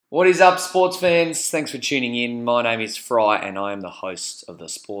What is up, sports fans? Thanks for tuning in. My name is Fry, and I am the host of the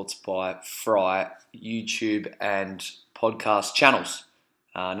Sports by Fry YouTube and podcast channels.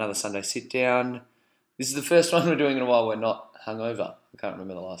 Another Sunday sit down. This is the first one we're doing in a while we're not hungover. I can't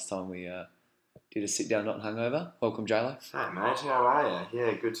remember the last time we did a sit down not hungover. Welcome, JLo. Hey mate, how are you?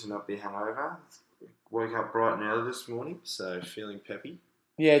 Yeah, good to not be hungover. Woke up bright and early this morning, so feeling peppy.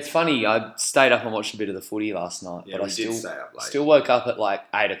 Yeah, it's funny. I stayed up and watched a bit of the footy last night, Yeah, but I we did stay up late. still woke up at like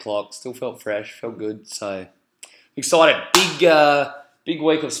 8 o'clock. Still felt fresh, felt good. So excited. Big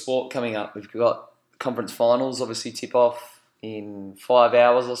week of sport coming up. We've got conference finals, obviously tip off in 5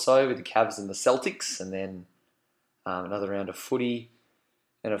 hours or so with the Cavs and the Celtics, and then another round of footy.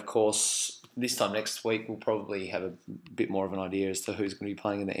 And of course, this time next week we'll probably have a bit more of an idea as to who's going to be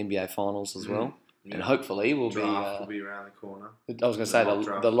playing in the NBA finals as well. Yeah. And hopefully Draft will be around the corner. I was going to say mock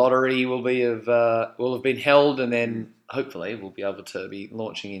draft. the lottery will have been held, and then hopefully we'll be able to be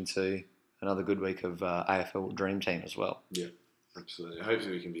launching into another good week of AFL Dream Team as well. Yeah, absolutely.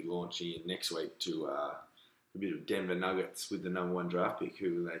 Hopefully we can be launching in next week to a bit of Denver Nuggets with the number one draft pick.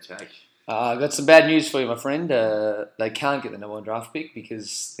 Who will they take? I've got some bad news for you, my friend. They can't get the number one draft pick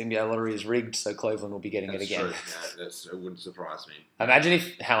because the NBA lottery is rigged, so Cleveland will be getting it again. True. Yeah, it wouldn't surprise me. Imagine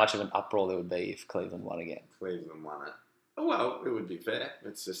how much of an uproar there would be if Cleveland won again. Cleveland won it. Oh, well, it would be fair.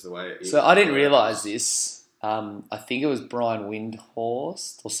 It's just the way it is. So I didn't realise this. I think it was Brian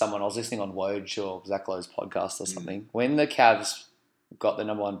Windhorst or someone. I was listening on Woj or Zach Lowe's podcast or something. When the Cavs got the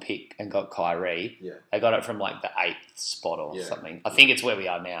number one pick and got Kyrie, they got it from like the 8th spot or something. I think it's where we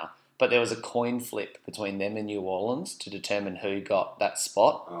are now. But there was a coin flip between them and New Orleans to determine who got that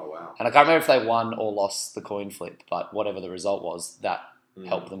spot. Oh, wow. And I can't remember if they won or lost the coin flip, but whatever the result was, that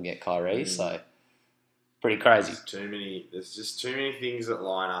helped them get Kyrie. So, pretty crazy. There's just too many things that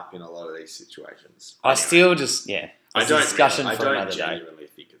line up in a lot of these situations. I still just, I it's don't a discussion for I another don't day. genuinely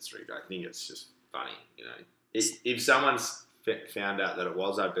think it's rigged. I think it's just funny, you know. If someone's found out that it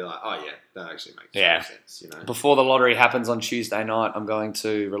was, I'd be like, oh yeah, that actually makes sense, you know. Before the lottery happens on Tuesday night, I'm going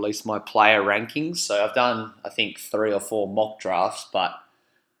to release my player rankings. So I've done, I think, 3 or 4 mock drafts, but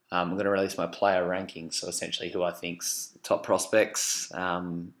I'm going to release my player rankings. So essentially who I think's top prospects.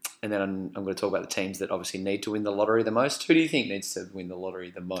 And then I'm going to talk about the teams that obviously need to win the lottery the most. Who do you think needs to win the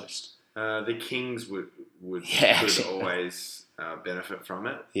lottery the most? The Kings could always benefit from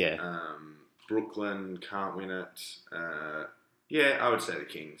it. Yeah. Brooklyn can't win it. I would say the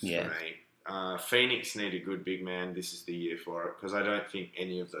Kings for me. Phoenix need a good big man. This is the year for it because I don't think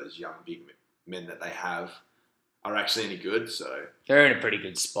any of those young big men that they have are actually any good. So they're in a pretty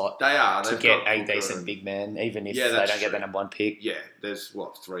good spot. They are. To get a decent big man, even if they don't get the number one pick. Yeah, there's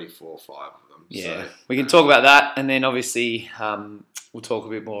 3, 4, 5 of them. Yeah, so, we can talk about that, and then obviously we'll talk a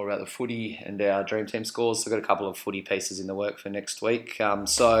bit more about the footy and our Dream Team scores. So I've got a couple of footy pieces in the work for next week.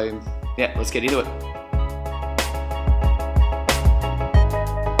 Let's get into it.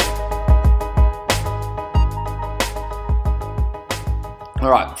 All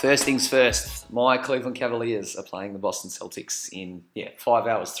right, first things first. My Cleveland Cavaliers are playing the Boston Celtics in 5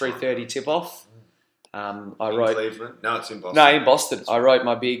 hours, 3:30 tip-off. Cleveland? No, it's in Boston. No, in Boston. I wrote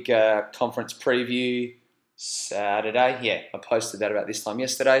my big conference preview Saturday. Yeah, I posted that about this time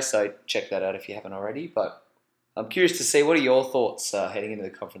yesterday, so check that out if you haven't already. But I'm curious to see, what are your thoughts heading into the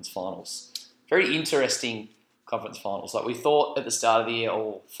conference finals? Very interesting conference finals. Like we thought at the start of the year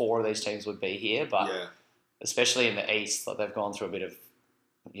all 4 of these teams would be here, but especially in the East, like they've gone through a bit of,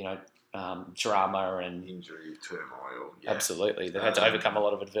 drama and injury turmoil. Yeah. Absolutely. They've had to overcome a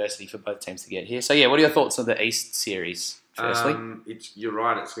lot of adversity for both teams to get here. So, what are your thoughts on the East series, firstly? You're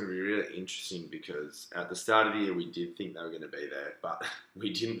right, it's going to be really interesting because at the start of the year we did think they were going to be there, but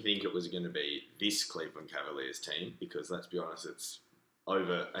we didn't think it was going to be this Cleveland Cavaliers team because, let's be honest,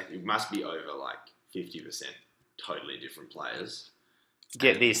 it must be over like 50% totally different players.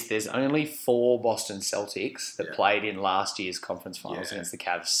 Get this, there's only 4 Boston Celtics that played in last year's conference finals against the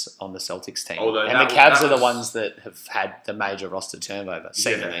Cavs on the Celtics team. And the Cavs are the ones that have had the major roster turnover,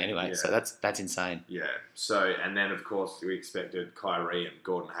 seemingly anyway. Yeah. So that's insane. Yeah. So, and then of course we expected Kyrie and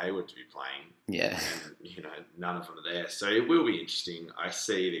Gordon Hayward to be playing. Yeah. And, none of them are there. So it will be interesting. I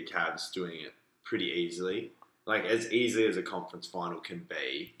see the Cavs doing it pretty easily. Like as easily as a conference final can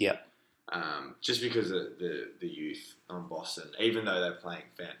be. Yep. Just because of the youth on Boston, even though they're playing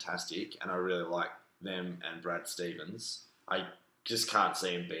fantastic, and I really like them and Brad Stevens, I just can't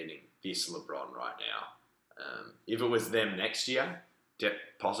see him beating this LeBron right now. If it was them next year,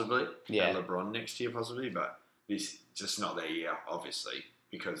 possibly. Yeah. LeBron next year, possibly, but this just not their year, obviously,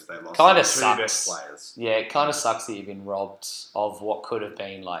 because they lost their 2 best players. Yeah, it kind of sucks that you've been robbed of what could have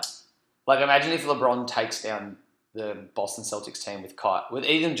been like imagine if LeBron takes down the Boston Celtics team with with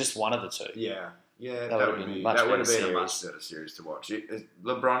even just one of the two. Yeah. Yeah, That would've been much that would better have been a series. much better series to watch.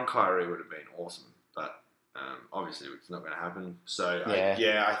 LeBron Kyrie would have been awesome, but obviously it's not going to happen. So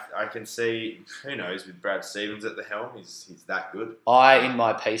I can see. Who knows with Brad Stevens at the helm, he's that good. In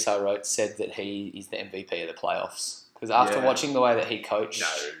my piece I wrote said that he is the MVP of the playoffs because after watching the way that he coached, No,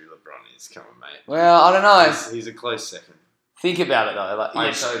 LeBron is coming, mate. well, I don't know. He's a close second. Think about it though. Like,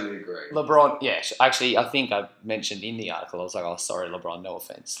 I totally agree. LeBron, actually, I think I mentioned in the article, I was like, oh, sorry, LeBron, no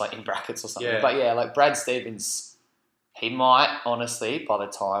offense, like in brackets or something. Yeah. But yeah, like Brad Stevens, he might, honestly, by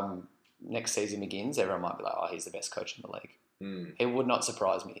the time next season begins, everyone might be like, oh, he's the best coach in the league. It would not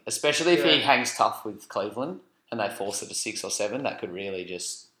surprise me, especially if he hangs tough with Cleveland and they force it to 6 or 7. That could really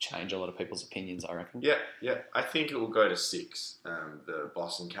just change a lot of people's opinions, I reckon. Yeah. I think it will go to 6, the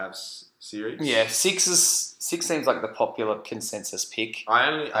Boston Cavs series. Yeah, 6 seems like the popular consensus pick.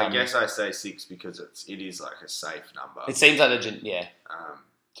 I guess I say 6 because it is like a safe number. It seems like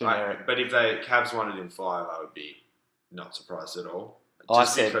generic. But if the Cavs wanted in 5, I would be not surprised at all.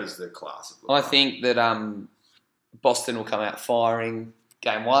 Because the class of LeBron. I think that Boston will come out firing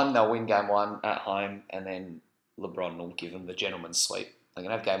game 1. They'll win game 1 at home, and then LeBron will give them the gentleman's sweep. They're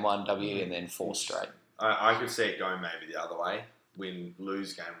going to have game 1 W and then 4 straight. I could see it going maybe the other way.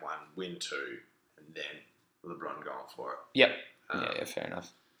 Lose game 1, win 2, and then LeBron going for it. Yep. Yeah, fair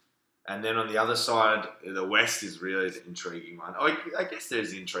enough. And then on the other side, the West is really the intriguing one. I guess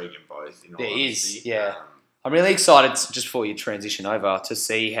there's intrigue in both. There is, yeah. I'm really excited, just before you transition over, to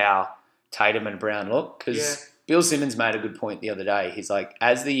see how Tatum and Brown look, because Bill Simmons made a good point the other day. He's like,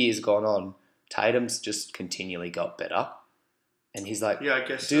 as the year's gone on, Tatum's just continually got better. And he's like, I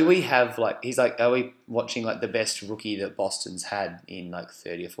guess we have, like, he's like, are we watching, like, the best rookie that Boston's had in, like,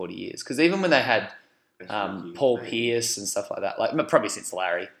 30 or 40 years? Because even when they had Paul Pierce and stuff like that, like, probably since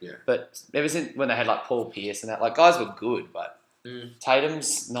Larry, but ever since when they had, like, Paul Pierce and that, like, guys were good, but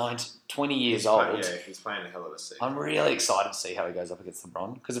Tatum's 20 years old. He's playing a hell of a season. I'm really excited to see how he goes up against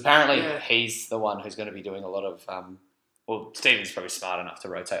LeBron, because apparently he's the one who's going to be doing a lot of Stevens probably smart enough to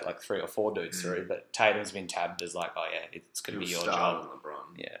rotate like 3 or 4 dudes through, but Tatum's been tabbed as like, it's going to be your job.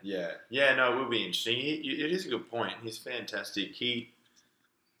 LeBron. Yeah. No, it will be interesting. It is a good point. He's fantastic. He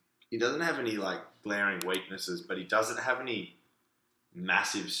doesn't have any like glaring weaknesses, but he doesn't have any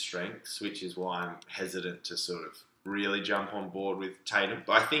massive strengths, which is why I'm hesitant to sort of really jump on board with Tatum.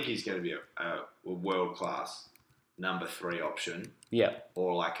 But I think he's going to be a world class number 3 option. Yeah.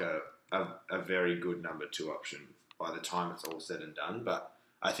 Or like a very good number 2 option by the time it's all said and done. But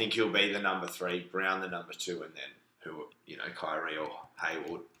I think he'll be the number 3, Brown the number 2, and then Kyrie or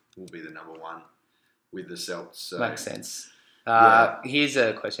Hayward will be the number 1 with the Celts. So, makes sense. Here's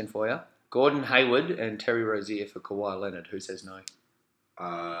a question for you. Gordon Hayward and Terry Rozier for Kawhi Leonard. Who says no?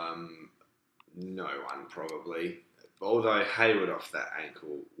 No one probably. Although Hayward off that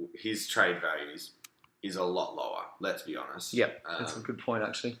ankle, his trade value is a lot lower, let's be honest. Yep, that's a good point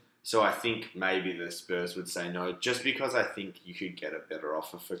actually. So I think maybe the Spurs would say no, just because I think you could get a better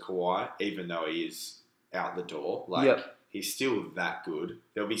offer for Kawhi, even though he is out the door. He's still that good.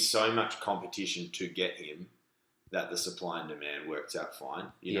 There'll be so much competition to get him that the supply and demand works out fine.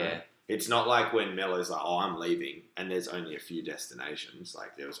 You know? It's not like when Melo's like, I'm leaving, and there's only a few destinations.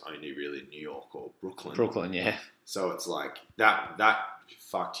 Like, there was only really New York or Brooklyn. Brooklyn, yeah. So it's like, that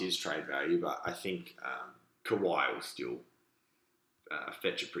fucked his trade value, but I think Kawhi will still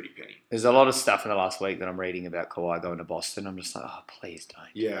fetch a pretty penny. There's a lot of stuff in the last week that I'm reading about Kawhi going to Boston. I'm just like, please don't.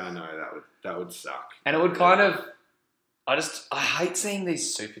 Yeah, I know, that would suck. And it would kind of, I hate seeing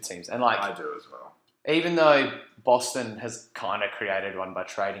these super teams. And like, I do as well. Even though Boston has kind of created one by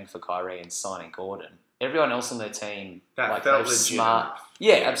trading for Kyrie and signing Gordon, everyone else on their team, felt smart.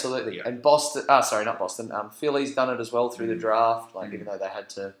 Yeah, absolutely. Yeah. And Philly's done it as well through the draft. Even though they had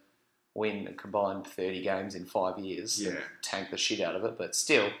to win a combined 30 games in 5 years, and tank the shit out of it, but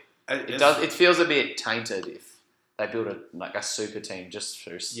still, it feels a bit tainted if they build a super team just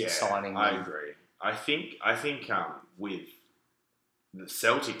through signing. I agree. I think with the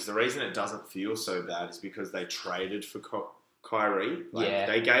Celtics, the reason it doesn't feel so bad is because they traded for Kyrie.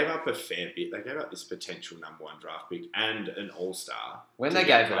 They gave up a fair bit. They gave up this potential number 1 draft pick and an all-star. When they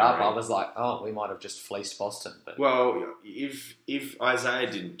gave it up, I was like, we might have just fleeced Boston. But well, if Isaiah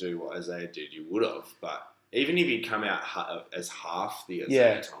didn't do what Isaiah did, you would have. But even if he'd come out as half the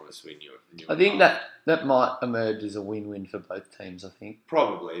Isaiah Thomas we knew I think that might emerge as a win-win for both teams, I think.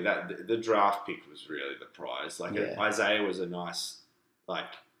 Probably. The draft pick was really the prize. Isaiah was a nice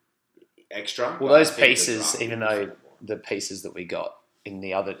extra. Well, those pieces, even though the pieces that we got in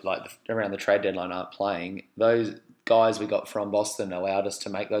the other, around the trade deadline aren't playing, those guys we got from Boston allowed us to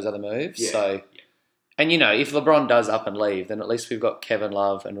make those other moves. And, if LeBron does up and leave, then at least we've got Kevin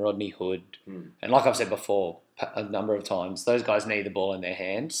Love and Rodney Hood. And like I've said before a number of times, those guys need the ball in their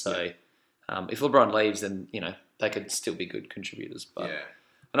hands. So if LeBron leaves, then, they could still be good contributors. But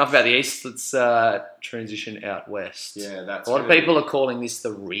enough about the East. Let's transition out West. Yeah, that's a lot of people are calling this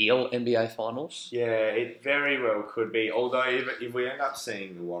the real NBA Finals. Yeah, it very well could be. Although if we end up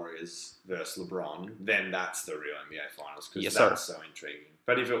seeing the Warriors versus LeBron, then that's the real NBA Finals because that's so intriguing.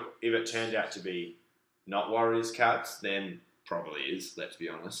 But if it turned out to be not Warriors Cavs, then probably is. Let's be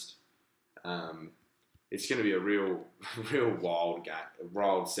honest. It's going to be a real wild game,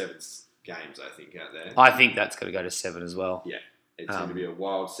 wild 7 games. I think out there. I think that's going to go to 7 as well. Yeah. It's going to be a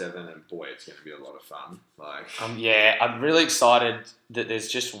wild 7, and boy, it's going to be a lot of fun. I'm really excited that there's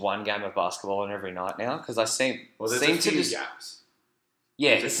just one game of basketball on every night now because there's a few gaps.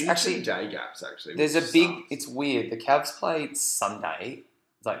 Yeah, there's it's a few actually day gaps. Actually, there's a big. It's weird. The Cavs played Sunday,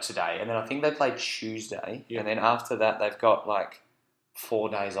 like today, and then I think they played Tuesday, and then after that they've got 4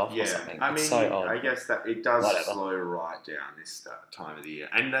 days off or something. It's so odd. I guess that it does slow right down this time of the year,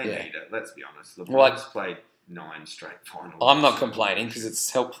 and they need it. Let's be honest. The Bulls played 9 straight finals. I'm not complaining because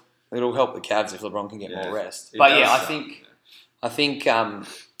it'll help the Cavs if LeBron can get more rest. But I think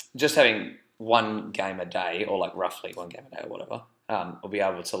just having one game a day or roughly one game a day or whatever, we'll be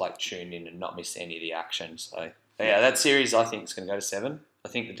able to tune in and not miss any of the action. So that series I think is going to go to 7. I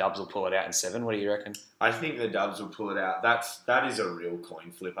think the Dubs will pull it out in 7. What do you reckon? I think the Dubs will pull it out. That is a real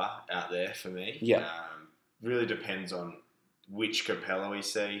coin flipper out there for me. Yeah. Really depends on which Capella we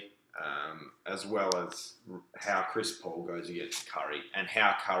see. As well as how Chris Paul goes against Curry and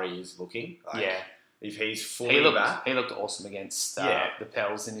how Curry is looking. If he's fully back, he looked awesome against the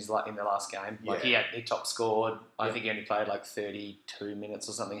Pels in the last game. He top scored. I think he only played 32 minutes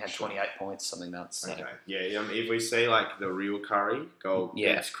or something. Had 28 points, something nuts. So. Okay, if we see the real Curry go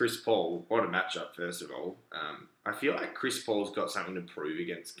against Chris Paul, what a matchup! First of all, I feel like Chris Paul's got something to prove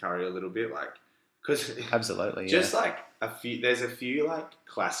against Curry a little bit, because absolutely, just there's a few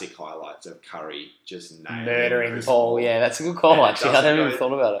classic highlights of Curry just murdering Paul. Yeah, that's a good call. Actually, I hadn't even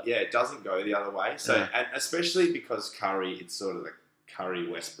thought about it. Yeah, it doesn't go the other way. So, and especially because Curry, it's sort of the Curry,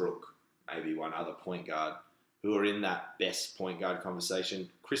 Westbrook, maybe one other point guard who are in that best point guard conversation.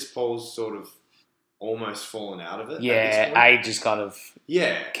 Chris Paul's sort of almost fallen out of it. Yeah, age just kind of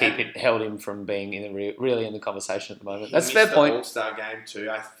held him from being really in the conversation at the moment. That's a fair point. All-Star game too.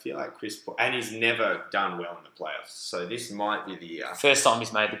 I feel like Chris Paul, and he's never done well in the playoffs, so this might be the year. First time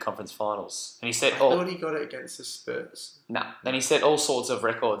he's made the conference finals, and he set. I thought he got it against the Spurs. Then he set all sorts of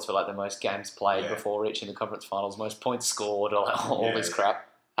records for the most games played before reaching the conference finals, most points scored, all this crap.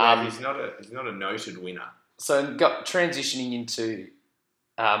 He's not a noted winner. So transitioning into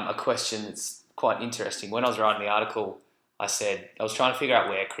a question that's quite interesting. When I was writing the article, I was trying to figure out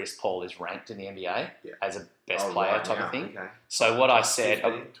where Chris Paul is ranked in the NBA as a best player type of thing. Okay. So what I said,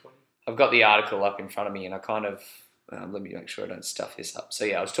 I've got the article up in front of me, and I kind of let me make sure I don't stuff this up. So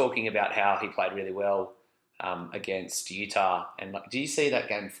I was talking about how he played really well against Utah, and do you see that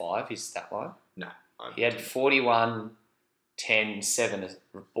game 5? His stat line? No, he had 41, 10, 7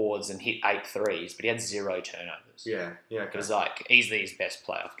 boards and hit 8 threes, but he had 0 turnovers. Yeah. Okay. It was easily his best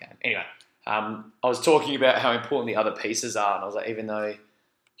playoff game. Anyway. I was talking about how important the other pieces are, and I was even though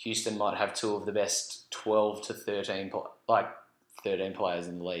Houston might have 2 of the best 12 to 13, 13 players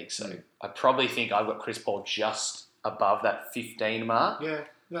in the league, so I probably think I've got Chris Paul just above that 15 mark. Yeah,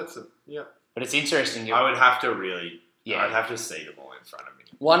 But it's interesting. I would have to I'd have to see them all in front of me.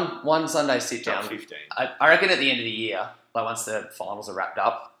 One Sunday sit down. 15. I reckon at the end of the year, once the finals are wrapped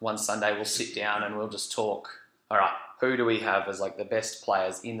up, one Sunday we'll sit down and we'll just talk. All right, who do we have as the best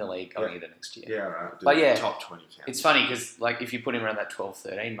players in the league going into next year? Yeah, right. But top 20 count. It's funny because if you put him around that 12,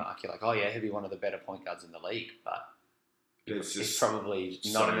 13 mark, you're he'll be one of the better point guards in the league. But he's probably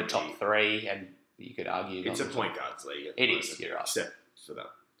not in the top 3, and you could argue it's a point guards league. It is, you're right. Except for that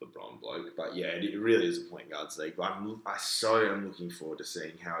LeBron bloke, but it really is a point guards league. But I so am looking forward to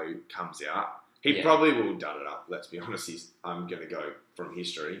seeing how he comes out. He probably will dud it up. Let's be honest. I'm going to go from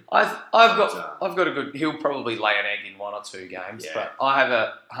history. I've got a good. He'll probably lay an egg in 1 or 2 games, but I have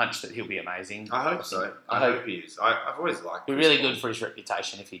a hunch that he'll be amazing. I hope so. I hope he is. I've always liked. Be really good for his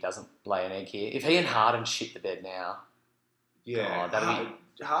reputation if he doesn't lay an egg here. If he and Harden shit the bed now,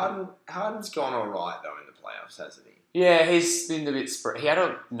 Harden's gone all right though in the playoffs, hasn't he? Yeah, he's been a bit spread. He had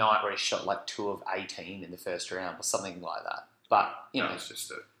a night where he shot 2 of 18 in the first round or something like that. But it's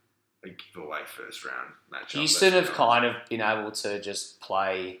just a giveaway first round matchup. Houston have kind of been able to just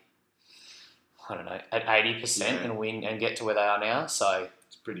play, I don't know, at 80% and win and get to where they are now. So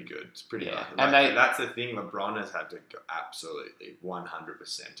it's pretty good. It's pretty good. And that's the thing. LeBron has had to go absolutely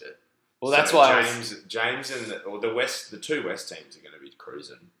 100% it. Well, that's why James and the two West teams are going to be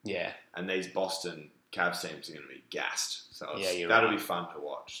cruising. Yeah. And these Boston Cavs teams are going to be gassed. So Yeah, that'll be fun to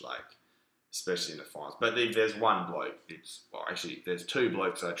watch, like, especially in the finals. But if there's one bloke, there's two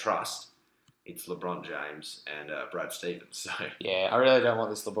blokes I trust. It's LeBron James and Brad Stevens. So yeah, I really don't want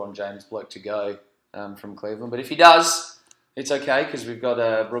this LeBron James bloke to go from Cleveland. But if he does, it's okay because we've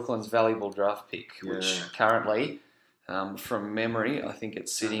got Brooklyn's valuable draft pick, which currently, from memory, I think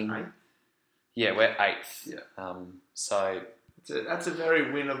it's sitting... Yeah, we're 8th. Yeah. So... That's a very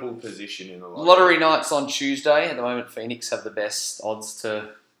winnable position in the lottery. Lottery night's on Tuesday. At the moment, Phoenix have the best odds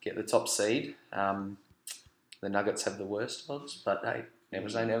to get the top seed. The Nuggets have the worst odds, but hey, never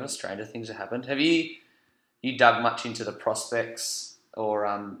say never. Stranger things have happened. Have you dug much into the prospects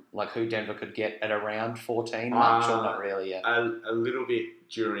or like who Denver could get at around 14 much or not really yet? A little bit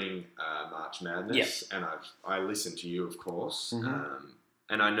during March Madness, and I listened to you, of course,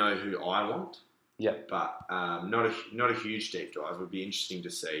 and I know who I want. Yeah, but not a huge deep dive. It would be interesting to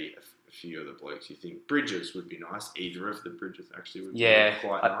see a few of the blokes. You think Bridges would be nice? Either of the Bridges actually would be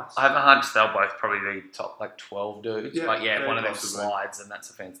quite nice. I have a hunch they'll both probably be top like 12 dudes. Yeah, but yeah, one of them possibly slides and that's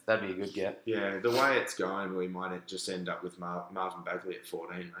offense. That'd be a good get. Yeah, the way it's going, we might just end up with Marvin Bagley at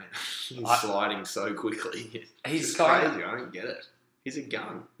 14, mate. He's sliding so quickly. He's crazy. I don't get it. He's a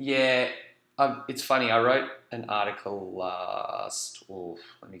gun. Yeah. It's funny, I wrote an article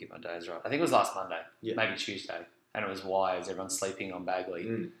let me get my days right. I think it was last Monday, maybe Tuesday, and it was why is everyone sleeping on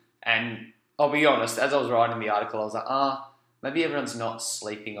Bagley? And I'll be honest, as I was writing the article, I was like, maybe everyone's not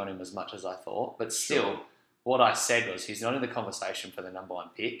sleeping on him as much as I thought, but still, what I said was he's not in the conversation for the number 1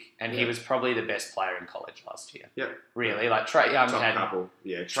 pick, and he was probably the best player in college last year. Yep. Really, like Trae Young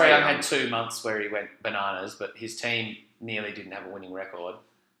Trae Young had 2 months where he went bananas, but his team nearly didn't have a winning record.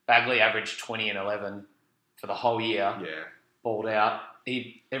 Bagley averaged 20 and 11 for the whole year. Yeah. Balled out.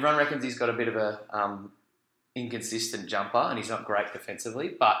 Everyone reckons he's got a bit of a inconsistent jumper and he's not great defensively.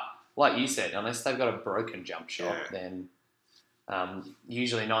 But like you said, unless they've got a broken jump shot, then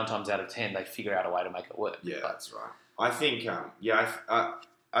usually 9 times out of 10 they figure out a way to make it work. Yeah, that's right. I think,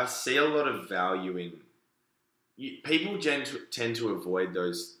 I see a lot of value in... People tend to avoid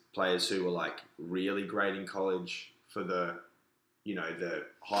those players who were like really great in college for the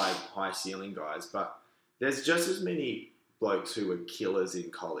high ceiling guys, but there's just as many blokes who were killers in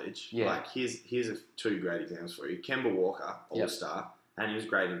college. Yeah. Like here's 2 great examples for you. Kemba Walker, All-Star, and he was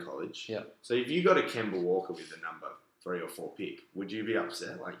great in college. Yep. So if you got a Kemba Walker with the number 3 or 4 pick, would you be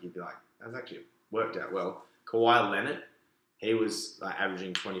upset? Like you'd be like, that's actually worked out well. Kawhi Leonard, he was like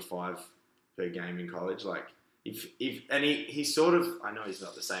averaging 25 per game in college. Like he sort of, I know he's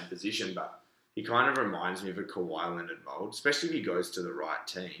not the same position, but he kind of reminds me of a Kawhi Leonard mold, especially if he goes to the right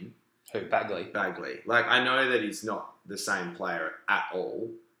team. Who, Bagley? Bagley. Like, I know that he's not the same player at all,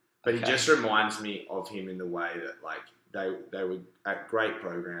 but he just reminds me of him in the way that, like, they were at great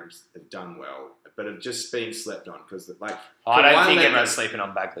programs, have done well, but have just been slept on because, like... I don't think everyone's sleeping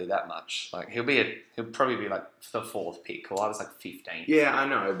on Bagley that much. Like, he'll probably be, like, the 4th pick. Kawhi was, like, 15th. Yeah, I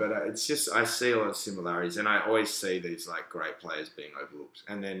know, but it's just... I see a lot of similarities, and I always see these, like, great players being overlooked,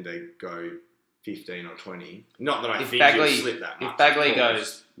 and then they go 15 or 20. Not that I think he'll slip that much. If Bagley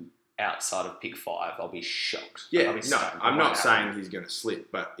goes outside of pick 5, I'll be shocked. Yeah, I'm not saying he's going to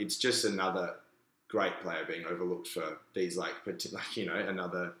slip, but it's just another great player being overlooked for these, like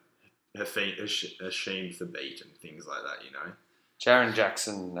another Hasheem Thabeet and things like that, Jaren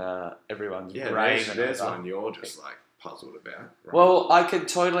Jackson, everyone's raving. There's one you're just, like, puzzled about. Right? Well, I could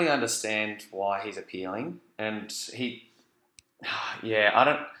totally understand why he's appealing, and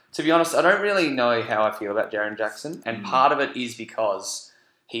to be honest, I don't really know how I feel about Jaren Jackson, and part of it is because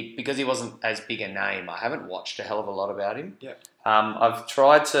he wasn't as big a name. I haven't watched a hell of a lot about him. Yeah. I've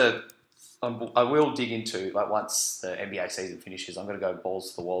tried to. I will dig into, like, once the NBA season finishes, I'm going to go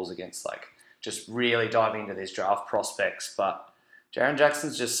balls to the walls against, like, just really diving into these draft prospects. But Jaren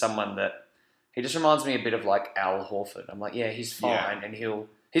Jackson's just someone that he just reminds me a bit of, like, Al Horford. I'm like, yeah, he's fine, and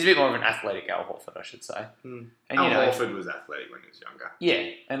he's a bit more of an athletic Al Horford, I should say. And Al Horford was athletic when he was younger. Yeah,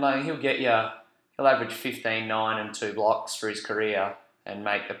 and like he'll average 15, 9 and 2 blocks for his career and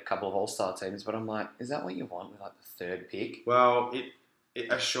make a couple of All-Star teams. But I'm like, is that what you want with, like, the 3rd pick? Well,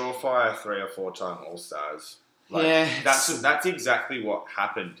 a surefire 3 or 4 time All-Stars. Like, yeah, that's exactly what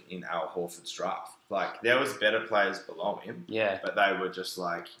happened in Al Horford's draft. Like, there was better players below him. Yeah, but they were just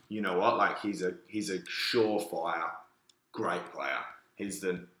like, you know what? Like, he's a surefire great player. He's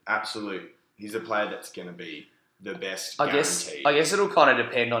a player that's going to be the best guaranteed. I guess it'll kind of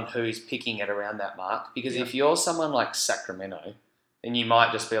depend on who's picking at around that mark. Because if you're someone like Sacramento, then you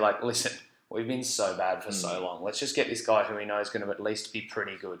might just be like, listen, we've been so bad for so long. Let's just get this guy who we know is going to at least be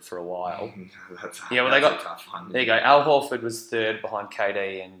pretty good for a while. They got a tough one. there you go. Al Horford was third behind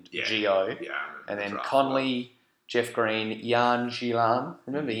KD and Gio, and then Conley, Jeff Green, Jan Gilan.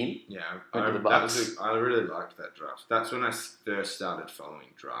 Remember him? Yeah, Went to the Bucks. I really liked that draft. That's when I first started following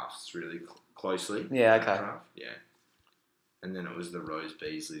drafts really closely. Yeah, that okay. Draft. Yeah. And then it was the Rose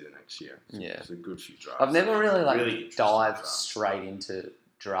Beasley the next year. So Yeah. It was a good few drafts. I've never really interesting dived drafts. straight into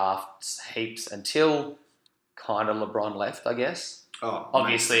drafts heaps until kind of LeBron left, I guess. Oh,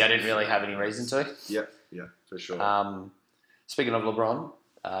 Obviously, I didn't really have any reason to. Yeah, for sure. Speaking of LeBron,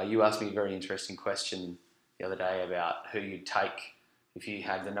 you asked me a very interesting question the other day about who you'd take if you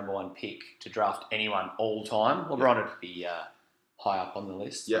had the number one pick to draft anyone all time. LeBron would be high up on the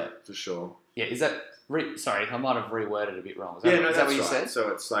list. Yeah, for sure. Yeah, is that... sorry, I might have reworded it a bit wrong. Is That's that what you right. said? So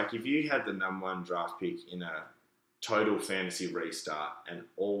it's like if you had the number one draft pick in a total fantasy restart and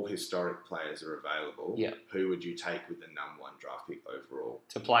all historic players are available, who would you take with the number one draft pick overall?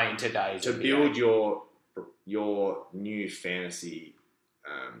 To play in today's To NBA. build your new fantasy,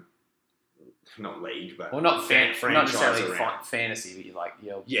 not league, but Well, not not franchise necessarily around. fantasy, but you like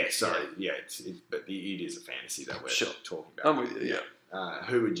your... Yeah, sorry. Yeah, but it is a fantasy that we're talking about. I'm with you,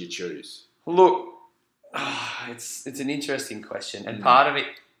 Who would you choose? Look, it's an interesting question, and part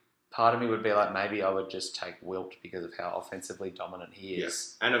of me would be like, maybe I would just take Wilt because of how offensively dominant he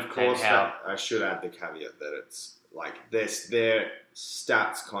is. And of course, I should add the caveat that it's like their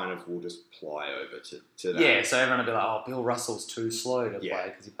stats kind of will just ply over to that. Yeah, so everyone would be like, oh, Bill Russell's too slow to play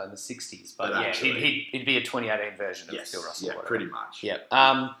because he played in the 60s. But actually, he'd be a 2018 version of Bill Russell. Yeah, pretty much. Yeah.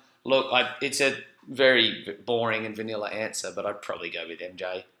 Look, it's a very boring and vanilla answer, but I'd probably go with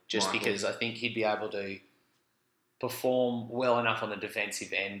MJ just because I think he'd be able to perform well enough on the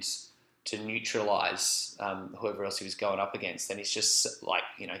defensive end to neutralise whoever else he was going up against. And he's just like,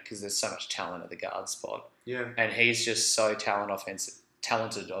 because there's so much talent at the guard spot. Yeah. And he's just so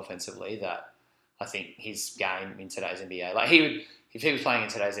talented offensively that I think his game in today's NBA, like if he was playing in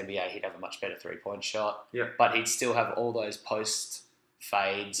today's NBA, he'd have a much better 3-point shot. Yeah. But he'd still have all those post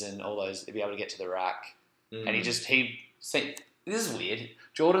fades and all those, he'd be able to get to the rack. And this is weird.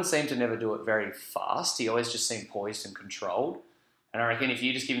 Jordan seemed to never do it very fast. He always just seemed poised and controlled. And I reckon if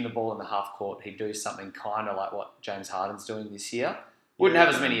you just give him the ball in the half court, he'd do something kind of like what James Harden's doing this year. Wouldn't have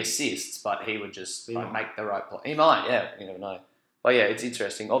as many assists, but he would just make the right play. He might, you never know. But yeah, it's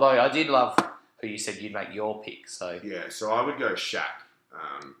interesting. Although I did love who you said you'd make your pick. So yeah, so I would go Shaq,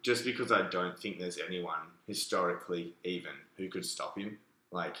 just because I don't think there's anyone historically even who could stop him.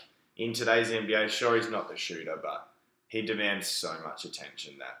 Like in today's NBA, sure he's not the shooter, but he demands so much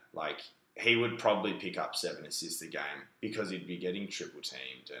attention that like he would probably pick up 7 assists a game because he'd be getting triple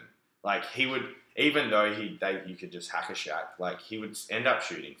teamed and like he would, even though you could just hack a Shaq, like he would end up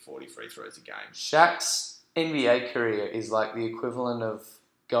shooting 40 free throws a game. Shaq's NBA career is like the equivalent of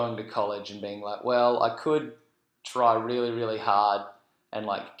going to college and being like, well, I could try really, really hard and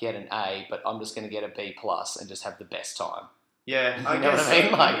like get an A, but I'm just going to get a B plus and just have the best time. Yeah, I know guess what I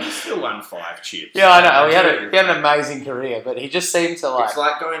mean? Like, he still won 5 chips. Yeah, I know. He had an amazing career, but he just seemed to like... It's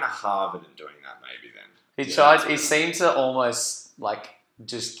like going to Harvard and doing that maybe then. He seemed to almost like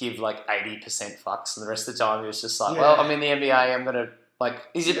just give like 80% fucks and the rest of the time he was just like, well, I'm in the NBA, I'm going to like...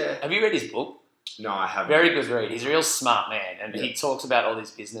 Have you read his book? No, I haven't. Very good read. He's a real smart man and he talks about all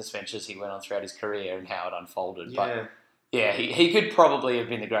these business ventures he went on throughout his career and how it unfolded. But yeah, he could probably have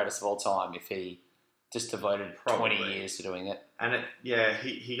been the greatest of all time if he just devoted 20 years to doing it. And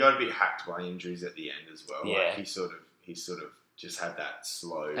he got a bit hacked by injuries at the end as well. Yeah. Like he sort of just had that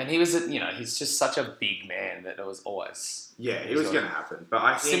slow. And he was, he's just such a big man that it was always... Yeah, it was going to happen. But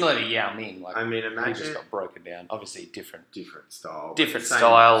I think... Similar to Yao Ming. Like, imagine... He just got broken down. Obviously, different style.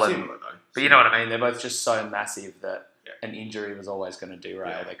 Similar though. But you know what I mean? They're both just so massive that an injury was always going to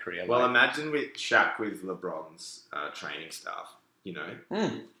derail their career. Well, imagine with Shaq with LeBron's training staff,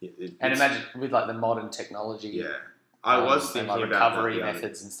 and imagine with like the modern technology. Yeah. I was thinking and, like, about recovery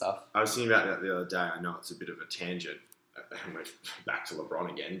methods and stuff. I was thinking about that the other day. I know it's a bit of a tangent. And we're back to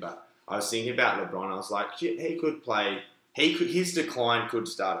LeBron again, but I was thinking about LeBron. I was like, he could play. His decline could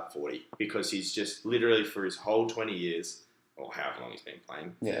start at 40 because he's just literally for his whole 20 years, or however long he's been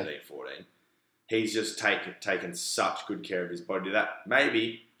playing, 13, 14, he's just taken such good care of his body that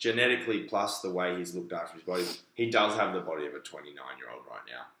maybe genetically plus the way he's looked after his body, he does have the body of a 29-year-old right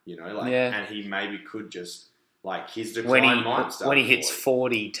now, and he maybe could just, like, his decline might start when he hits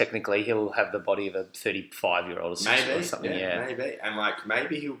 40, technically, he'll have the body of a 35-year-old or something. Maybe. And, like,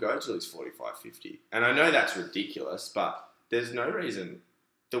 maybe he'll go till he's 45, 50. And I know that's ridiculous, but there's no reason,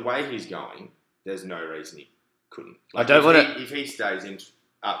 the way he's going, there's no reason he couldn't. Like, if he stays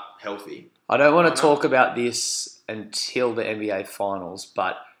healthy. I don't want Why to not? talk about this until the NBA Finals,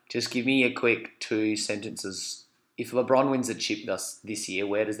 but just give me a quick 2 sentences. If LeBron wins a chip this year,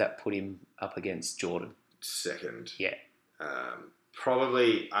 where does that put him up against Jordan? Second. Yeah.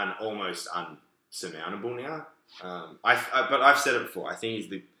 Probably almost unsurmountable now. But I've said it before. I think he's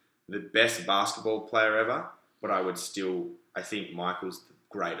the best basketball player ever. But I think Michael's the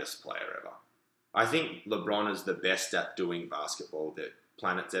greatest player ever. I think LeBron is the best at doing basketball that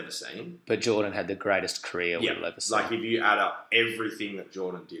planet's ever seen. But Jordan had the greatest career we'll ever see. Like if you add up everything that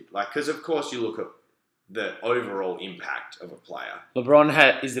Jordan did, because of course you look at the overall impact of a player.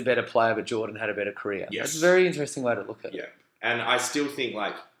 LeBron is the better player, but Jordan had a better career. Yes. That's a very interesting way to look at it. Yeah, and I still think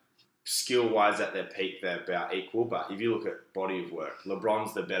skill-wise at their peak they're about equal. But if you look at body of work,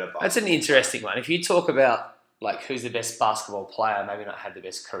 LeBron's the better. That's an interesting one. If you talk about who's the best basketball player, maybe not had the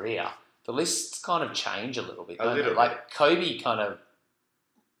best career, the lists kind of change a little bit. A little they? bit. Kobe kind of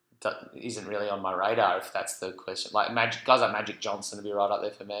isn't really on my radar if that's the question. Guys like Magic Johnson would be right up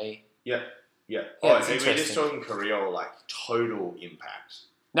there for me. Yeah. Yeah, If we're just talking career or total impact.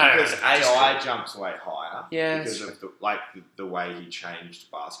 No, because just AI career. jumps way higher. Yeah, because of the way he changed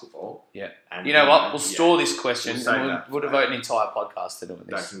basketball. Yeah. And you know what? We'll store this question We'll save and that we'll for devote an entire podcast to doing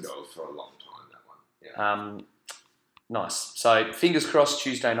That this. can go for a long time. That one. Yeah. Nice. So fingers crossed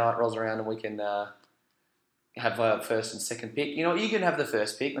Tuesday night rolls around and we can have a first and second pick. You know, you can have the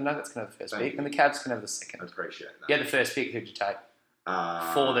first pick, the Nuggets can have the first Thank pick, you. and the Cavs can have the I second. appreciate that. You had the first pick, who'd you take?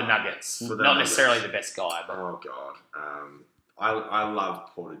 For the Nuggets. for the Not Nuggets. necessarily the best guy, but Oh God, I love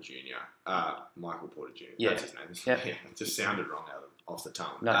Porter Jr. Michael Porter Jr. Yeah. That's his name. Yep. Yeah, it just sounded wrong off the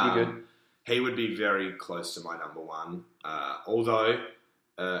tongue. No, you're good. He would be very close to my number one. Although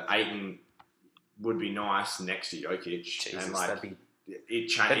Ayton would be nice next to Jokic, Jesus, and that'd be... it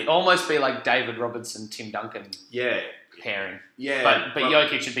changed. It'd almost be like David Robinson, Tim Duncan Yeah, pairing. yeah. But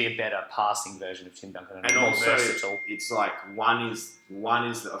Jokic should be a better passing version of Tim Duncan and, and more also versatile. it's like one is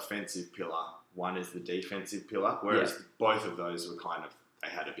the offensive pillar, one is the defensive pillar. Whereas both of those were they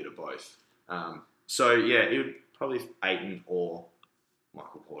had a bit of both. So yeah, it would probably Ayton or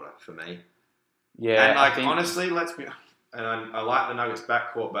Michael Porter for me. Yeah, And I think, honestly, and I like the Nuggets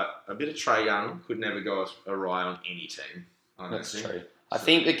backcourt, but a bit of Trae Young could never go awry on any team. that's Honestly. true. I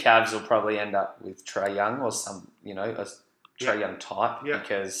think the Cavs will probably end up with Trae Young or some, a Trae Young type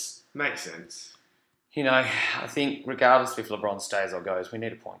because, Makes sense. I think regardless if LeBron stays or goes, we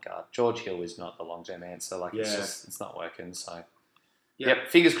need a point guard. George Hill is not the long-term answer. It's not working. So, yep,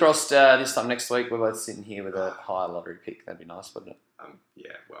 fingers crossed this time next week we're both sitting here with a higher lottery pick. That'd be nice, wouldn't it?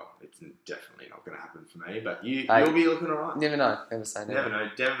 Yeah, well, it's definitely not going to happen for me, but you'll Hey, be looking all right. Never know. Never say never. Never know.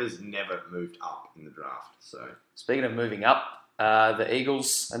 Denver's never moved up in the draft, so Speaking of moving up, the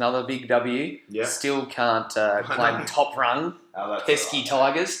Eagles, another big W, Yeah. still can't claim top rung. that's Pesky all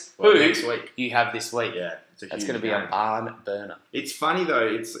right. Tigers, Well, who next week. you have this week. Yeah, it's That's going to be a barn burner. It's funny though.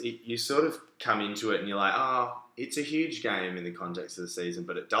 You sort of come into it and you're like, it's a huge game in the context of the season,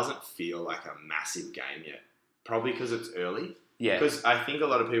 but it doesn't feel like a massive game yet. Probably because it's early. Yeah. Because I think a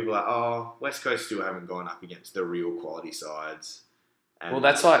lot of people are like, West Coast still haven't gone up against the real quality sides. And Well,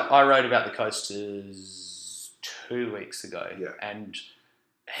 that's why I wrote about the Coasters 2 weeks ago. Yeah. And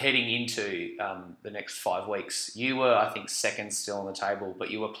heading into the next 5 weeks, you were, I think, second still on the table,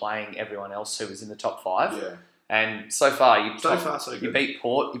 but you were playing everyone else who was in the top 5. Yeah. And so far, So good. you beat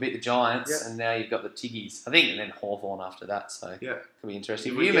Port, you beat the Giants, Yeah. and now you've got the Tiggies. I think, and then Hawthorn after that. So Yeah. could be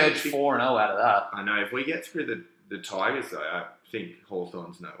interesting. If If we you get- emerge 4-0 out of that, I know. If we get through the Tigers, though, I think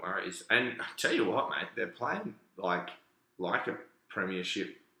Hawthorn's no worries. And I tell you what, mate, they're playing like a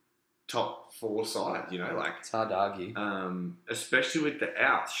premiership top 4 side. it's hard to argue. Especially with the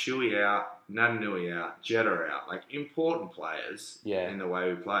outs, Shuey out, Nadanui out, Jetta out, important players Yeah. in the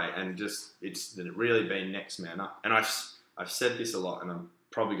way we play, and just it's really been next man up. And I've said this a lot, and I'm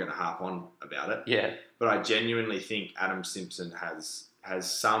probably going to harp on about it. Yeah. But I genuinely think Adam Simpson has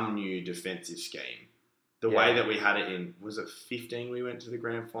some new defensive scheme. The way that we had it in, was it 15 we went to the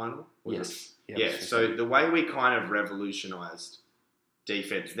grand final? Yes. Yeah, so the way we kind of revolutionised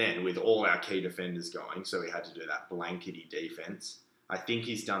defence then with all our key defenders going, so we had to do that blankety defence. I think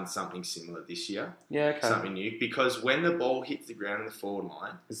he's done something similar this year, Yeah, okay. something new, because when the ball hits the ground in the forward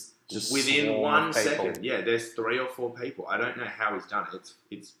line, It's just within swarm 1 of people. second, there's 3 or 4 people. I don't know how he's done it.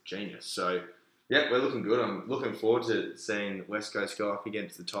 It's genius. So, yeah, we're looking good. I'm looking forward to seeing West Coast go up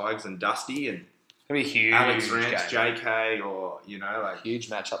against the Tigers and Dusty and It'll be a huge Alex Rance, game. JK, or Huge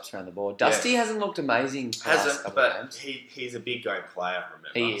matchups around the board. Dusty hasn't looked amazing. The last hasn't, couple of but games. he's a big game player. Remember,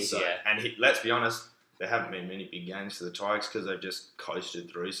 He is, yeah. And let's be honest, there haven't been many big games for the Tigers because they've just coasted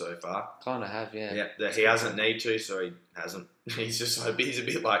through so far. Kind of have, yeah. Yeah, he hasn't need to, so he hasn't. He's a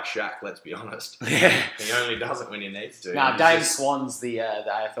bit like Shaq, let's be honest. Yeah. He only does it when he needs to. Nah, Dave Swan's the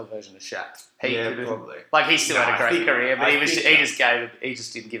AFL version of Shaq. Probably. Like he still had a great career, but he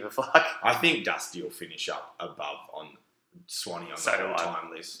just didn't give a fuck. I think Dusty will finish up above on Swanee on the all-time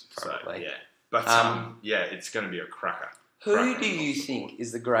list. Probably. So, yeah. But it's going to be a cracker. Who do you think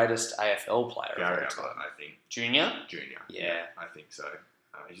is the greatest AFL player Gary of all time? Ablett, I think. Junior? Yeah, I think so.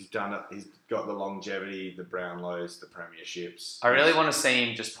 He's done it. He's got the longevity, the Brownlows, the premierships. I really want to see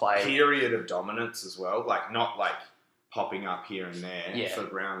him just play. Period of dominance as well. Like, not like popping up here and there for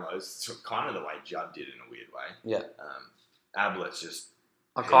Brownlows. It's kind of the way Judd did in a weird way. Yeah. Ablett's just...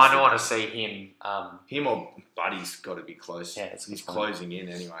 I kind of want to see him... him or Buddy's got to be close. Yeah, he's closing in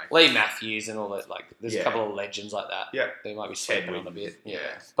anyway. Lee Matthews and all that. Like, there's a couple of legends like that. Yeah. They might be sleeping on a bit. Yeah.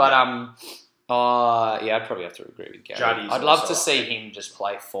 But I'd probably have to agree with Gary. Juddy's I'd love to see him just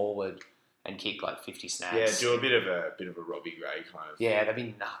play forward and kick like 50 snaps. Yeah, do a bit of a Robbie Gray kind of. Yeah, that'd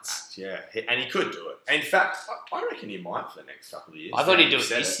be nuts. Yeah, and he could do it. In fact, I reckon he might for the next couple of years. I thought he'd do it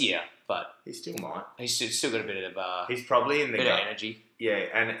this year, but he still might. He's still got a bit of he's probably in the bit gut. of energy. Yeah,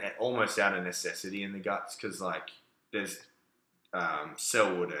 and almost out of necessity in the guts because like there's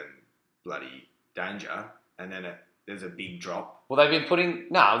Selwood and bloody Danger, and then there's a big drop. Well, they've been putting...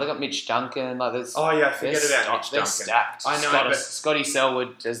 No, they've got Mitch Duncan. Like, there's, forget about Mitch Duncan. They're stacked. I know, Scotty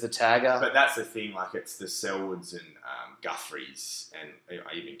Selwood as the tagger. But that's the thing, like, it's the Selwoods and Guthrie's and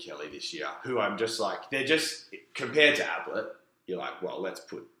even Kelly this year, who I'm just like... They're just... Compared to Ablett, you're like, well, let's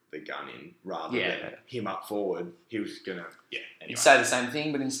put the gun in rather than him up forward. He was going to... Yeah, anyway. You'd say the same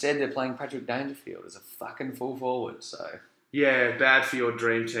thing, but instead they're playing Patrick Dangerfield as a fucking full forward, so... Yeah, bad for your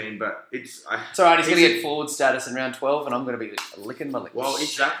dream team, but it's... It's alright, he's going to get forward status in round 12 and I'm going to be licking my lips. Well,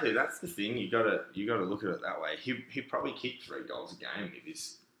 exactly, that's the thing. You got to look at it that way. He probably kicked 3 goals a game if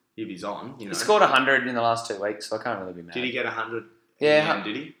he's on, you know. He scored 100 in the last 2 weeks, so I can't really be mad. Did he get 100? Yeah,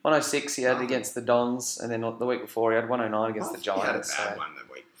 did he? 106 he had against the Dons, and then the week before he had 109 against the Giants. He had a bad one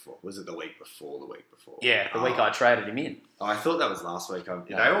the week before. Was it the week before? Yeah, the week I traded him in. Oh, I thought that was last week.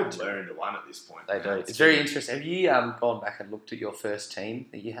 They all blur into one at this point. They do. It's very interesting. Have you gone back and looked at your first team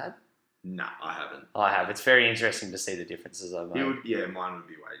that you had? No, I haven't. I have. It's very interesting to see the differences I've made. Mine would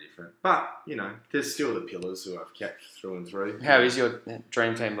be way different. But, you know, there's still the pillars who I've kept through and through. How is your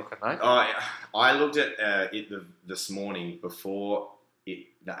dream team looking, mate? I looked at it this morning before the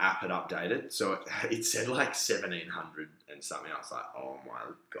app had updated. So it said like 1,700 and something. I was like, oh my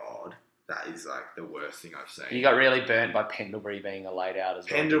God. That is like the worst thing I've seen. You got really burnt by Pendlebury being a laid out as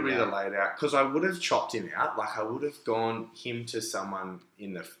well. Pendlebury the laid out. Because I would have chopped him out. Like I would have gone him to someone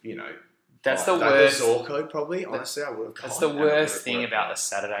in the, you know. That's the worst. Zorko probably, honestly, I would have. That's the worst thing about the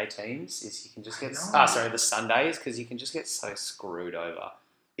Saturday teams is you can just get... the Sundays, because you can just get so screwed over.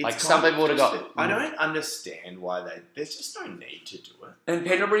 Like some people would have got... I don't understand why there's just no need to do it. And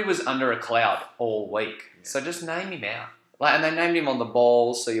Pendlebury was under a cloud all week. Yeah. So just name him out. And they named him on the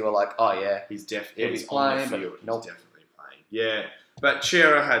ball, so you were like, oh yeah. He's playing, on the field. Nope. He's definitely playing. Yeah. But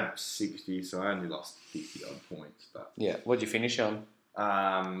Chera had 60, so I only lost 50 odd points. But yeah. What'd you finish on?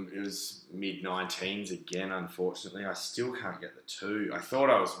 It was mid-19s again, unfortunately. I still can't get the 2. I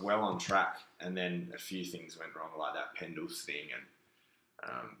thought I was well on track, and then a few things went wrong, like that Pendles thing,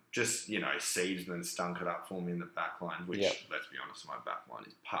 and just, you know, Seedsman stunk it up for me in the back line, which, let's be honest, my back line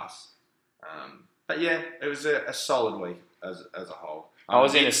is pus. But yeah, it was a solid week as a whole. I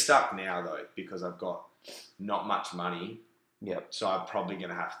was stuck now, though, because I've got not much money. Yep. So I'm probably going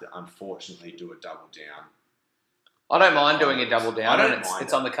to have to, unfortunately, do a double down. I don't mind doing a double down.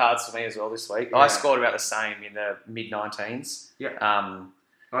 It's on the cards for me as well this week. Yeah. I scored about the same in the mid-19s. Yeah.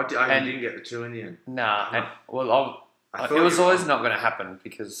 I didn't get the 2 in the end. Nah. It was always not going to happen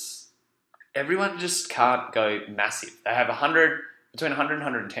because everyone just can't go massive. They have between 100 and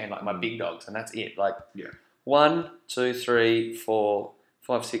 110, like my big dogs, and that's it. Like 1, 2, 3, 4,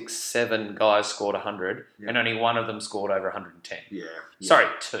 5, 6, 7 guys scored 100, and only one of them scored over 110. Yeah. Sorry,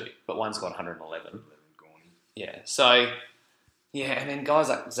 2, but one scored 111. Yeah, so, and then guys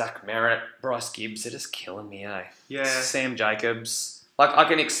like Zach Merritt, Bryce Gibbs, they're just killing me, eh? Yeah. Sam Jacobs. Like, I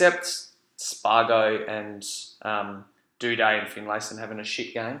can accept Spargo and Duday and Finlayson having a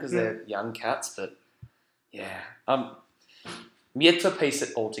shit game because they're young cats, but, I'm yet to piece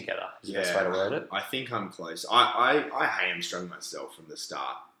it all together, is the best way to word it. I think I'm close. I hamstrung myself from the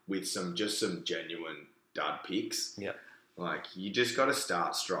start with some genuine dud picks. Yeah. Like, you just got to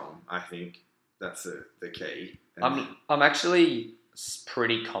start strong, I think. That's the key. I'm actually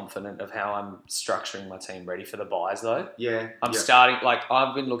pretty confident of how I'm structuring my team ready for the buys, though. Yeah. I'm starting, like,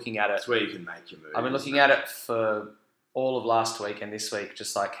 I've been looking at it. That's where you can make your move. I've been looking at it for all of last week and this week,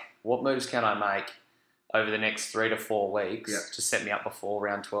 just like, what moves can I make over the next 3 to 4 weeks to set me up before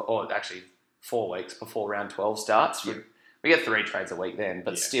round 12, or actually 4 weeks before round 12 starts. Yeah. We get 3 trades a week then,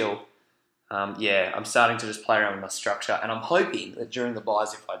 but still, I'm starting to just play around with my structure, and I'm hoping that during the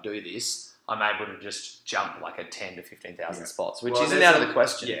buys, if I do this, I'm able to just jump like a 10 to 15,000 spots, which isn't out of the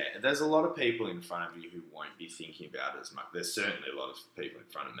question. Yeah, there's a lot of people in front of you who won't be thinking about it as much. There's certainly a lot of people in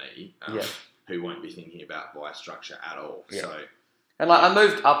front of me who won't be thinking about buy structure at all. Yeah. So, and like I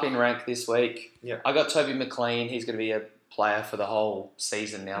moved up in rank this week. Yeah. I got Toby McLean. He's going to be a player for the whole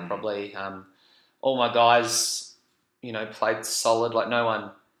season now, probably. All my guys, played solid. Like no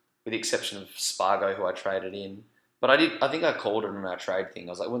one, with the exception of Spargo, who I traded in. But I think I called him in our trade thing.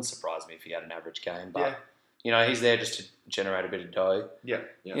 I was like, it wouldn't surprise me if he had an average game. But, he's there just to generate a bit of dough. Yeah,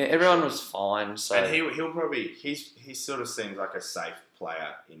 everyone was fine. So. And he'll probably, he sort of seems like a safe player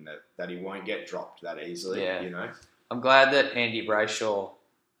in that he won't get dropped that easily, I'm glad that Andy Brayshaw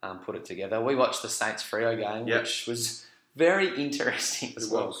put it together. We watched the Saints-Freo game, which was very interesting as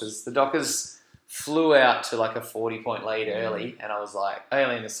well, because the Dockers flew out to like a 40-point lead early, and I was like,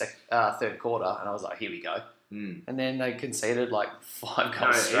 early in the third quarter, and I was like, here we go. And then they conceded like 5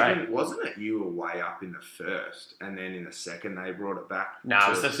 goals straight. Wasn't it you were way up in the first, and then in the second they brought it back? No, it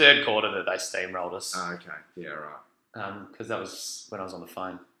was the third quarter that they steamrolled us. Oh, okay. Yeah, right. Because that was when I was on the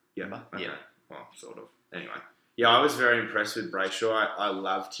phone. Yeah. Remember? Okay. Yeah. Well, sort of. Anyway. Yeah, I was very impressed with Brayshaw. I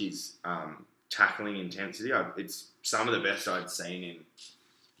loved his tackling intensity. It's some of the best I'd seen in,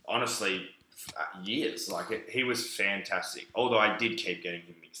 honestly, years. Like he was fantastic. Although I did keep getting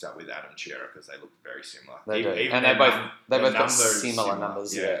him mixed up with Adam Shearer because they look very similar. They do. And they both got similar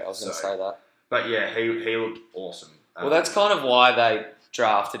numbers. Yeah, I was going to say that. But yeah, he looked awesome. Well, that's kind of why they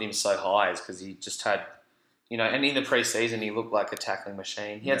drafted him so high, is because he just had, and in the preseason he looked like a tackling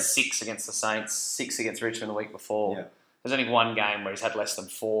machine. He had 6 against the Saints, 6 against Richmond the week before. Yeah. There's only one game where he's had less than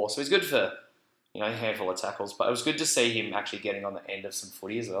 4, so he's good for a handful of tackles. But it was good to see him actually getting on the end of some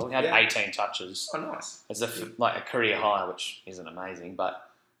footy as well. He had 18 touches. Oh, nice. It's a career high, which isn't amazing, but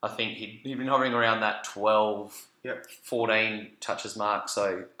I think he'd been hovering around that 12, 14 touches mark.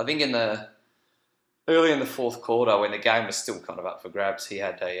 So I think early in the fourth quarter, when the game was still kind of up for grabs, he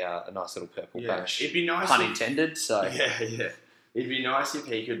had a nice little purple patch. It'd be nice, pun intended. So yeah. It'd be nice if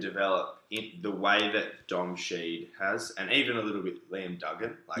he could develop the way that Dom Sheed has, and even a little bit Liam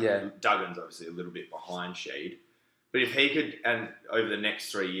Duggan. Duggan's obviously a little bit behind Sheed. But if he could, and over the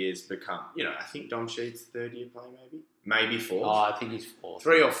next 3 years become, I think Dom Sheed's third year play maybe fourth. Oh, I think he's fourth.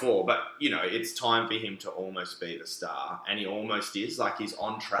 3 or 4, but, it's time for him to almost be the star, and he almost is, like he's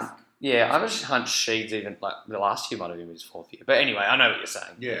on track. Yeah, I was hunch Sheed's even, like the last year might have been his 4th year. But anyway, I know what you're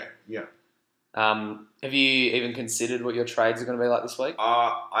saying. Yeah. Have you even considered what your trades are going to be like this week?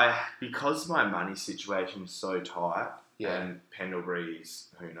 Because my money situation is so tight, and Pendlebury's,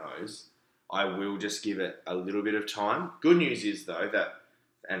 who knows, I will just give it a little bit of time. Good news is, though, that,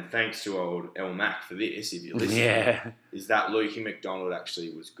 and thanks to old El Mac for this, if you're listening, is that Lukey McDonald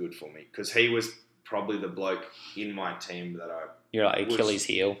actually was good for me, because he was probably the bloke in my team that you're like Achilles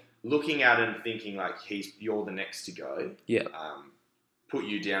heel. Looking at it and thinking like you're the next to go. Yeah. Put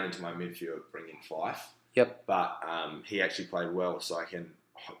you down into my midfield, bring in Fife. Yep. But he actually played well, so I can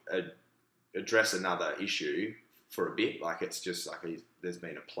address another issue for a bit. Like it's just like there's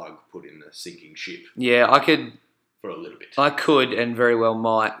been a plug put in the sinking ship. Yeah, I could. For a little bit. I could and very well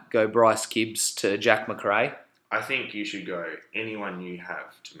might go Bryce Gibbs to Jack McRae. I think you should go anyone you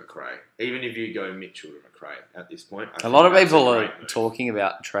have to McRae. Even if you go Mitchell to McRae at this point. A lot of people are talking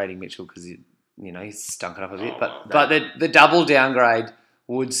about trading Mitchell because he's stunk it up a bit. But the double downgrade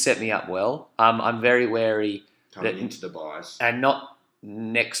would set me up well. I'm very wary coming into the buys. And not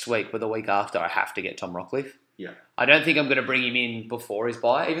next week, but the week after, I have to get Tom Rockcliffe. Yeah. I don't think I'm going to bring him in before his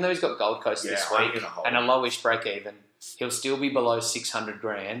buy, even though he's got Gold Coast this week and a lowish break even. He'll still be below 600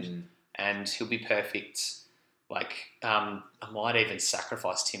 grand and he'll be perfect. Like, I might even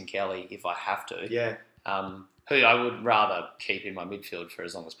sacrifice Tim Kelly if I have to. Yeah. Who I would rather keep in my midfield for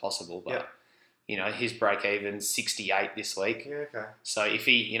as long as possible. But, his break even 68 this week. Yeah, okay. So if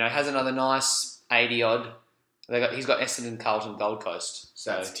he, has another nice 80 odd, he's got Essendon, Carlton, Gold Coast.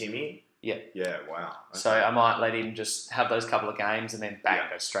 So that's Timmy? Yeah. Yeah, wow. Okay. So I might let him just have those couple of games and then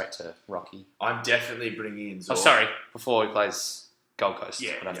go straight to Rocky. I'm definitely bringing in Zorn. Oh, sorry, before he plays Gold Coast.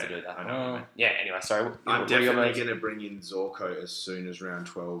 Yeah, I'd have to yeah, do that. I know what you mean. Yeah, anyway, sorry. I'm what do you got, definitely mate? going to bring in Zorko as soon as round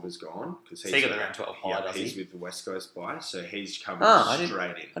 12 is gone. Because So he got the round 12 bye, does he's he? with the West Coast bye, so he's coming I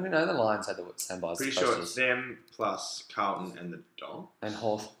straight in. I didn't know the Lions had the same bye as Pretty the sure Coasters. it's them plus Carlton and the Dom. And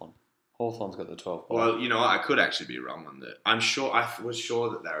Hawthorn. Hawthorn's got the 12 bye. Well, you know, I could actually be wrong on that. I was sure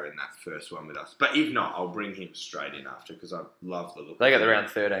that they were in that first one with us. But if not, I'll bring him straight in after because I love the look. They of got the him. round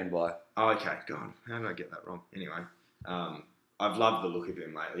 13 bye. Oh, okay. God, how did I get that wrong? Anyway, I've loved the look of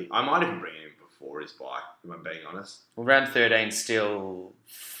him lately. I might even bring him before his bye, if I'm being honest. Well, round 13 still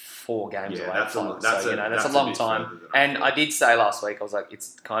 4 games Yeah, away. that's a from lo- it, that's so, a- you know, that's a that's a long bit time. further than I And thought. I did say last week, I was like,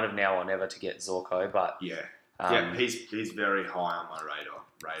 it's kind of now or never to get Zorko, but Yeah. um, He's very high on my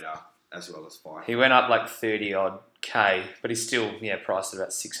radar as well as Fife. he went up like 30 odd K, but he's still priced at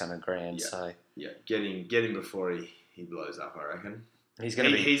about 600 grand. Yeah. So Yeah, get him before he blows up, I reckon. he's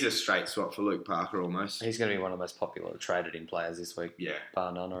going to be He's a straight swap for Luke Parker almost. he's going to be one of the most popular traded in players this week, Yeah.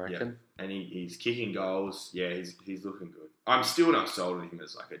 bar none, I reckon. And he's kicking goals. Yeah, he's looking good. I'm still not sold on him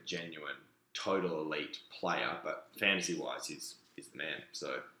as like a genuine, total elite player, but fantasy-wise, he's the man.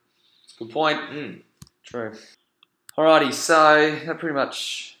 So, Good point. mm. True. Alrighty, so that pretty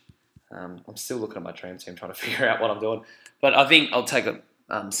much. I'm still looking at my dream team, trying to figure out what I'm doing. But I think I'll take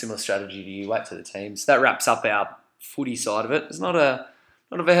a similar strategy to you. Wait to the teams. That wraps up our footy side of it. There's not a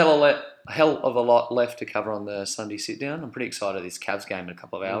hell of a lot left to cover on the Sunday sit down. I'm pretty excited this Cavs game in a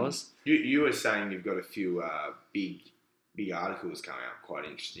couple of hours. You were saying you've got a few big articles coming out, quite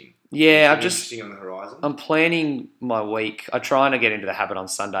interesting. Yeah, Anything interesting on the horizon. I'm planning my week. I'm trying to get into the habit on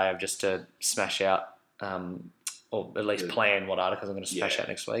Sunday of just to smash out, or at least plan what articles I'm going to smash out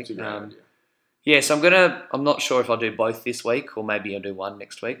next week. It's a great idea. Yeah, so I'm not sure if I'll do both this week or maybe I'll do one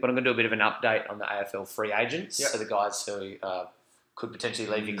next week, but I'm going to do a bit of an update on the AFL free agents. Yep. So the guys who could potentially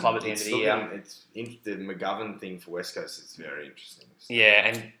leave your club at the end of the year. The McGovern thing for West Coast is very interesting. Yeah,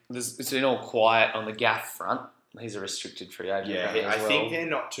 and it's been all quiet on the Gaff front. He's a restricted free agent. Yeah, apparently, I as well. think they're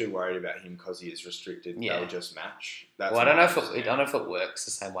not too worried about him because he is restricted. Yeah. They'll just match. That's Well, I don't my know if understanding. I don't know if it works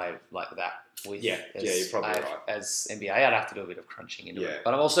the same way like that with Yeah, you're probably right. as NBA. I'd have to do a bit of crunching into Yeah. it.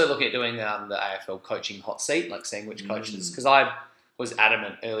 But I'm also looking at doing the AFL coaching hot seat, like seeing which coaches, because I was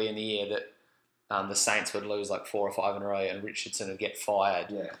adamant early in the year that the Saints would lose like 4 or 5 in a row and Richardson would get fired.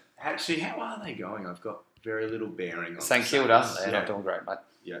 Yeah. Actually, how are they going? I've got very little bearing on St the Kilda, Saints. they're Yeah. not doing great, mate.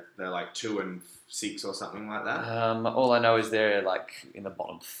 Yeah, they're like 2-6 or something like that. All I know is they're like in the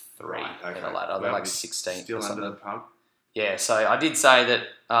bottom 3 Right, in okay. the ladder. They're Well, like it's 16th Still or something. under the pump. Yeah, so I did say that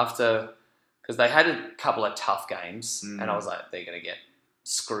after, because they had a couple of tough games, and I was like, they're going to get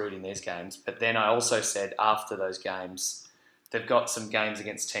screwed in these games. But then I also said after those games, they've got some games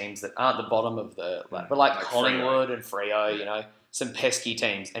against teams that aren't the bottom of the ladder, but like Collingwood and Freo, you know, some pesky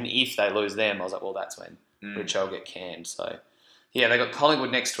teams. And if they lose them, I was like, well, that's when Richo will get canned. So, yeah, they got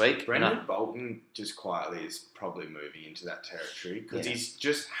Collingwood next week. Brendan Bolton just quietly is probably moving into that territory because he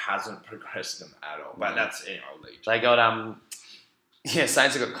just hasn't progressed them at all. But that's I'll leave. They got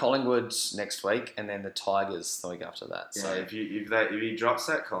Saints have got Collingwood next week, and then the Tigers the week after that. Yeah, So if he drops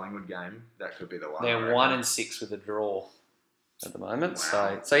that Collingwood game, that could be the one. I they're reckon. 1-6 with a draw at the moment.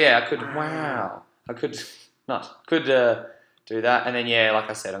 Wow. So yeah, I could do that, and then like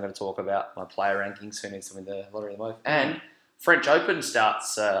I said, I'm going to talk about my player rankings. Who needs to win the lottery the most? And French Open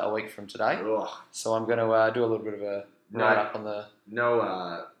starts a week from today, Ugh. so I'm going to do a little bit of a write up on the.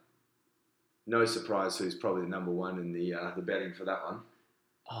 No surprise who's probably the number one in the betting for that one.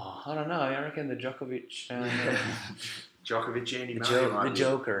 Oh, I don't know. I reckon the Djokovic, Djokovic, Andy the Murray,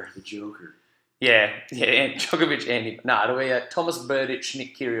 Joker. The Joker. Yeah, Djokovic, Andy. No, it'll be Thomas Berdych,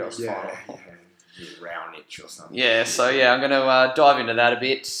 Nick Kyrgios final. Raonic or something. Yeah, so I'm going to dive into that a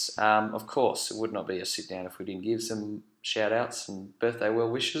bit. Of course, it would not be a sit down if we didn't give some shout outs and birthday well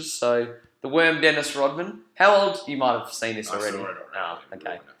wishes. So, the worm Dennis Rodman. How old? You might have seen this already. I saw it already. Oh,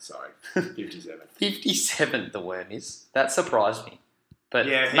 okay. Sorry. 57. 57 the worm is. That surprised me. But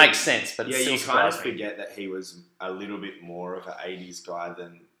Yeah, makes sense, but it Yeah, still you kind of surprised me. forget that he was a little bit more of an 80s guy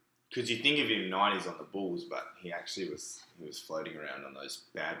than... Because you think of him 90s on the Bulls, but he actually was floating around on those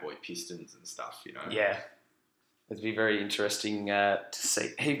bad boy Pistons and stuff, you know? Yeah. It'd be very interesting to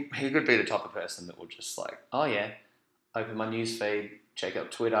see. He could be the type of person that would just like, oh yeah, open my news feed, check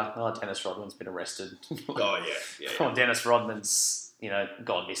out Twitter. Oh, Dennis Rodman's been arrested. Oh, yeah. Or Dennis Rodman's,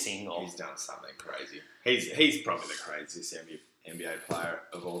 gone missing. Or He's done something crazy. He's probably the craziest NBA player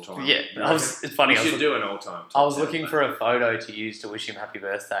of all time. yeah, it's funny. We I was should do an all-time. I was looking for a photo to use to wish him happy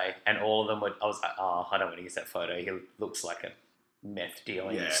birthday, and all of them would. I was like, oh, I don't want to use that photo. He looks like a meth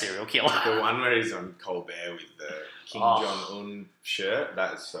dealing serial killer. The one where he's on Colbert with the Kim Jong-un shirt,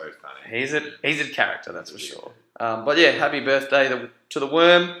 that is so funny. He's a character, that's for sure. But yeah, happy birthday to the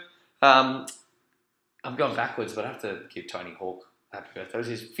Worm. I'm going backwards, but I have to give Tony Hawk a happy birthday. It was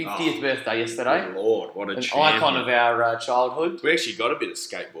his 50th birthday yesterday. Good Lord, what a An champion. icon of our childhood. We actually got a bit of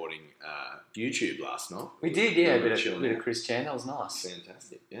skateboarding YouTube last night. We did, yeah, a bit chilling of out. Chris Chan. That was nice.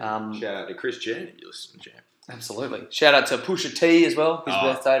 Fantastic. Yeah. Shout out to Chris Chan if you're listening, champ. Absolutely. Shout out to Pusha T as well. His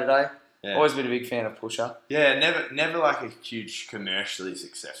birthday today. Yeah. Always been a big fan of Pusha. Yeah, never like a huge commercially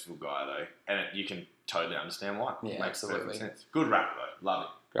successful guy though, and you can totally understand why. Yeah, Makes absolutely. perfect sense. Good rapper though, love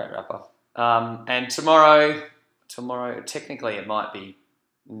him. Great rapper. And tomorrow, technically it might be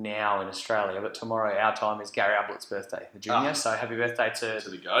now in Australia, but tomorrow our time is Gary Ablett's birthday, the junior. So happy birthday To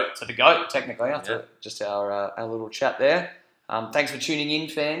the goat. to the GOAT, technically, after just our little chat there. Thanks for tuning in,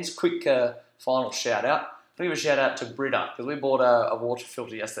 fans. Quick final shout out. I'll give a shout out to Brita, because we bought a water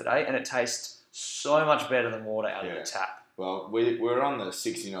filter yesterday and it tastes so much better than water out of the tap. Well, we're on the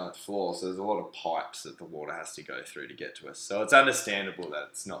 69th floor, so there's a lot of pipes that the water has to go through to get to us. So it's understandable that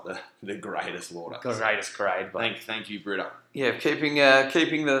it's not the greatest water. Greatest grade. But Thank you, Brita. yeah, keeping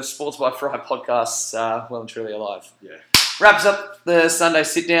the Sports by Fry podcasts well and truly alive. Yeah. Wraps up the Sunday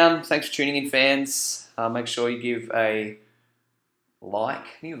sit down. Thanks for tuning in, fans. Make sure you give a like.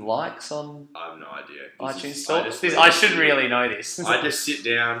 Any likes on I have no idea. iTunes Store? I should really know this. I just sit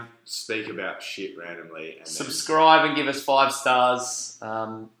down, speak about shit randomly, and Subscribe and give us 5 stars.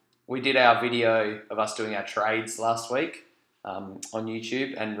 We did our video of us doing our trades last week on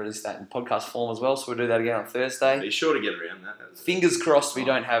YouTube and released that in podcast form as well. So we'll do that again on Thursday. Be sure to get around that. Fingers crossed we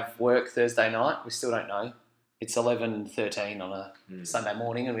don't have work Thursday night. We still don't know. It's 11:13 on a Sunday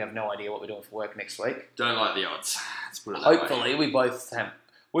morning and we have no idea what we're doing for work next week. Don't like the odds. Let's put it that way. Hopefully we both have...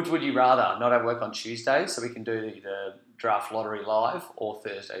 Which would you rather? Not have work on Tuesday so we can do the draft lottery live, or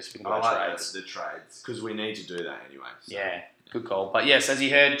Thursday so we can I go like trades? the trades because we need to do that anyway. So. Yeah, good call. But yes, as you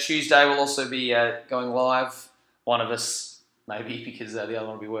heard, Tuesday we'll also be going live. One of us, maybe because the other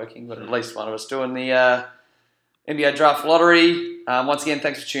one will be working, but at least one of us doing the NBA draft lottery. Once again,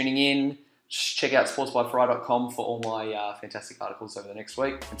 thanks for tuning in. Just check out sportsbyfry.com for all my fantastic articles over the next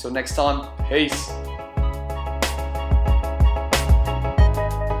week. Until next time, peace.